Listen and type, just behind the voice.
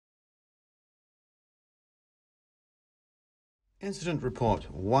Incident Report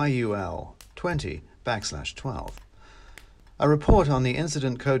YUL 20/12. A report on the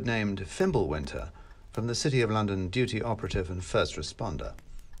incident codenamed Fimblewinter from the City of London duty operative and first responder.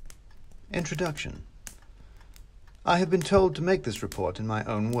 Introduction. I have been told to make this report in my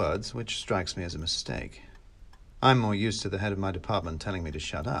own words, which strikes me as a mistake. I'm more used to the head of my department telling me to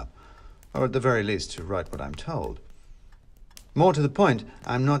shut up, or at the very least to write what I'm told. More to the point,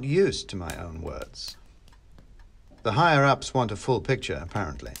 I'm not used to my own words. The higher-ups want a full picture,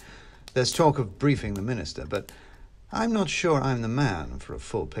 apparently. There's talk of briefing the minister, but I'm not sure I'm the man for a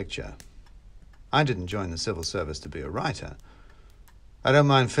full picture. I didn't join the civil service to be a writer. I don't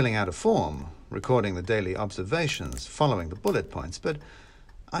mind filling out a form, recording the daily observations, following the bullet points, but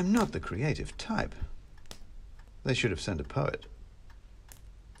I'm not the creative type. They should have sent a poet.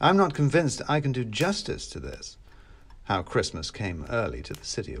 I'm not convinced I can do justice to this. How Christmas came early to the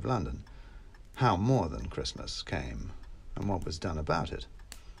City of London. How more than Christmas came, and what was done about it.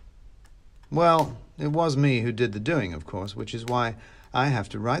 Well, it was me who did the doing, of course, which is why I have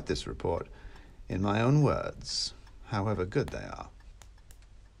to write this report in my own words, however good they are.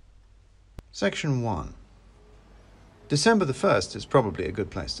 Section 1. December the 1st is probably a good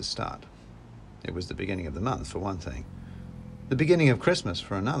place to start. It was the beginning of the month, for one thing. The beginning of Christmas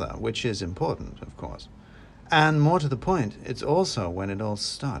for another, which is important, of course. And more to the point, it's also when it all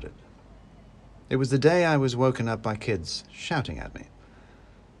started. It was the day I was woken up by kids shouting at me.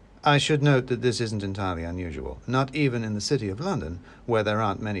 I should note that this isn't entirely unusual, not even in the City of London, where there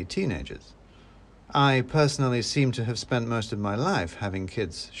aren't many teenagers. I personally seem to have spent most of my life having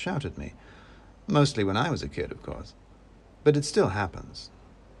kids shout at me. Mostly when I was a kid, of course. But it still happens.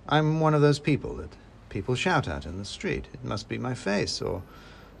 I'm one of those people that people shout at in the street. It must be my face, or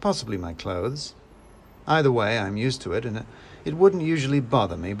possibly my clothes. Either way, I'm used to it, and it wouldn't usually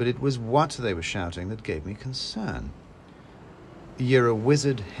bother me, but it was what they were shouting that gave me concern. "You're a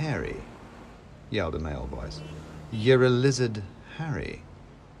wizard, Harry," yelled a male voice. "You're a lizard, Harry,"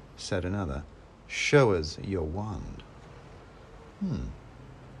 said another. "Show us your wand."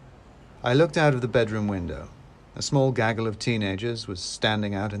 I looked out of the bedroom window. A small gaggle of teenagers was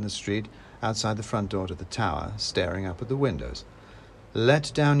standing out in the street outside the front door to the tower, staring up at the windows.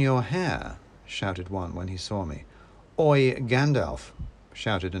 "Let down your hair," shouted one when he saw me. "Oi, Gandalf,"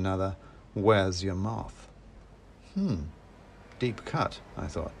 shouted another. "Where's your moth?" Deep cut, I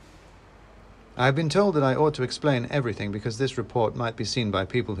thought. I've been told that I ought to explain everything because this report might be seen by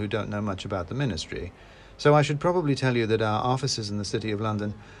people who don't know much about the ministry. So I should probably tell you that our offices in the City of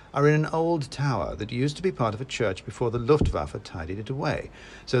London are in an old tower that used to be part of a church before the Luftwaffe tidied it away,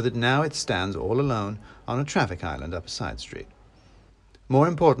 so that now it stands all alone on a traffic island up a side street. More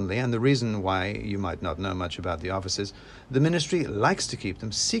importantly, and the reason why you might not know much about the offices, the ministry likes to keep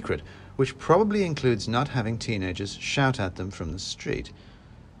them secret, which probably includes not having teenagers shout at them from the street.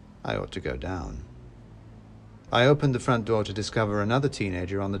 I ought to go down. I opened the front door to discover another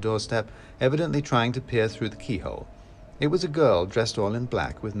teenager on the doorstep, evidently trying to peer through the keyhole. It was a girl dressed all in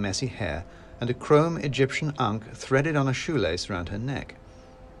black with messy hair and a chrome Egyptian ankh threaded on a shoelace around her neck.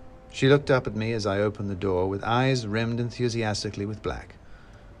 She looked up at me as I opened the door with eyes rimmed enthusiastically with black.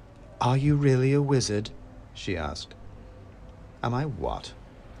 "Are you really a wizard?" she asked. "Am I what?"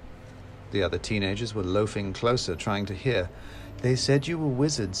 The other teenagers were loafing closer, trying to hear. "They said you were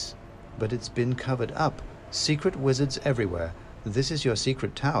wizards, but it's been covered up. Secret wizards everywhere. This is your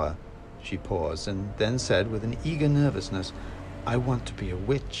secret tower." She paused and then said with an eager nervousness, "I want to be a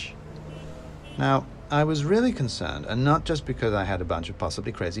witch." Now, I was really concerned, and not just because I had a bunch of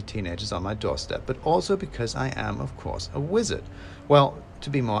possibly crazy teenagers on my doorstep, but also because I am, of course, a wizard. Well, to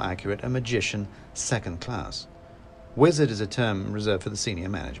be more accurate, a magician second class. Wizard is a term reserved for the senior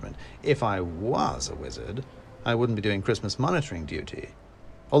management. If I was a wizard, I wouldn't be doing Christmas monitoring duty.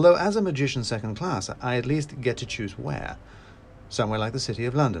 Although as a magician second class, I at least get to choose where. Somewhere like the City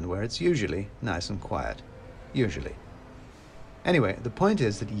of London, where it's usually nice and quiet. Usually. Anyway, the point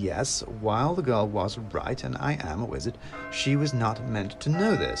is that yes, while the girl was right and I am a wizard, she was not meant to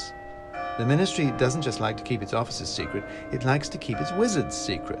know this. The ministry doesn't just like to keep its offices secret, it likes to keep its wizards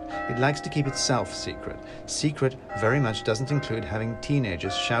secret. It likes to keep itself secret. Secret very much doesn't include having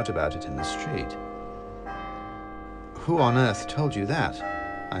teenagers shout about it in the street. "Who on earth told you that?"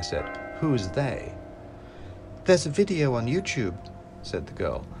 I said. "Who's they?" "There's a video on YouTube," said the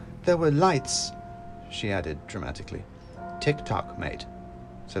girl. "There were lights," she added dramatically. "TikTok, mate,"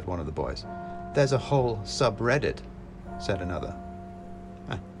 said one of the boys. "There's a whole subreddit," said another.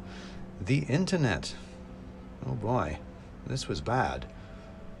 The internet. Oh boy, this was bad.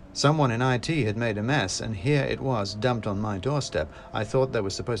 Someone in IT had made a mess, and here it was dumped on my doorstep. I thought there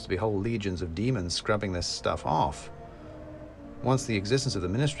were supposed to be whole legions of demons scrubbing this stuff off. Once the existence of the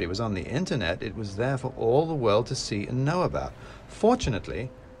ministry was on the internet, it was there for all the world to see and know about.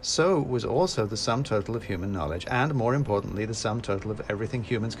 Fortunately, so was also the sum total of human knowledge, and more importantly, the sum total of everything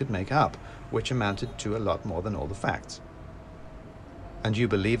humans could make up, which amounted to a lot more than all the facts. And you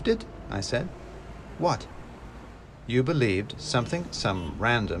believed it? I said. What? You believed something some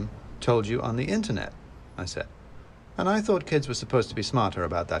random told you on the internet, I said. And I thought kids were supposed to be smarter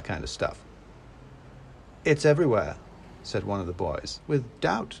about that kind of stuff. It's everywhere, said one of the boys, with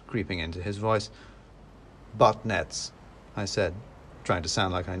doubt creeping into his voice. Botnets, I said, trying to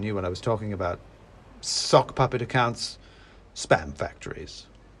sound like I knew what I was talking about. Sock puppet accounts, spam factories.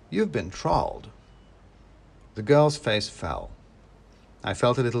 You've been trolled. The girl's face fell. I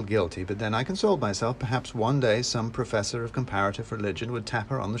felt a little guilty, but then I consoled myself. Perhaps one day some professor of comparative religion would tap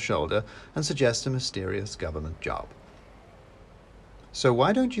her on the shoulder and suggest a mysterious government job. So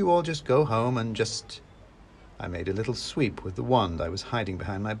why don't you all just go home and just... I made a little sweep with the wand I was hiding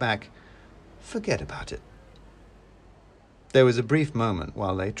behind my back. Forget about it. There was a brief moment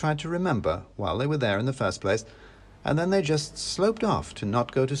while they tried to remember while they were there in the first place, and then they just sloped off to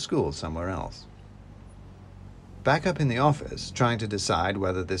not go to school somewhere else. Back up in the office, trying to decide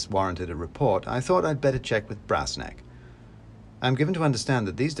whether this warranted a report, I thought I'd better check with Brassneck. I'm given to understand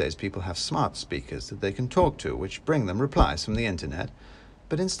that these days people have smart speakers that they can talk to, which bring them replies from the internet,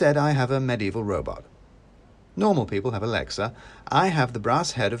 but instead I have a medieval robot. Normal people have Alexa. I have the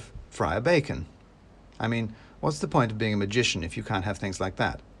brass head of Friar Bacon. I mean, what's the point of being a magician if you can't have things like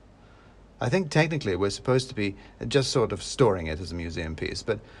that? I think technically we're supposed to be just sort of storing it as a museum piece,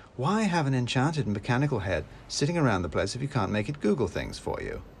 but why have an enchanted mechanical head sitting around the place if you can't make it Google things for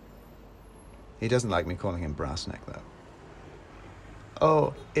you? He doesn't like me calling him Brassneck, though.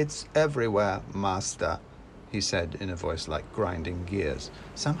 Oh, it's everywhere, master, he said in a voice like grinding gears.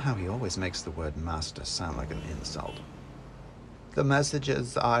 Somehow he always makes the word master sound like an insult. The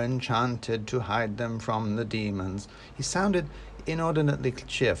messages are enchanted to hide them from the demons. He sounded inordinately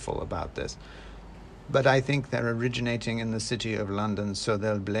cheerful about this. But I think they're originating in the city of London, so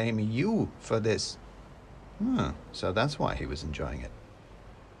they'll blame you for this. So that's why he was enjoying it.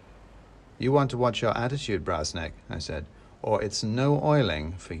 You want to watch your attitude, Brassneck, I said, or it's no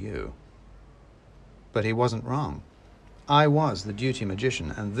oiling for you. But he wasn't wrong. I was the duty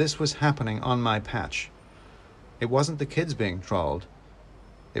magician, and this was happening on my patch. It wasn't the kids being trolled.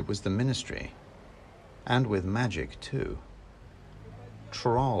 It was the ministry. And with magic, too.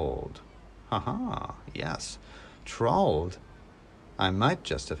 Trolled. Yes, trolled. I might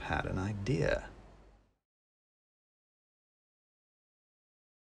just have had an idea.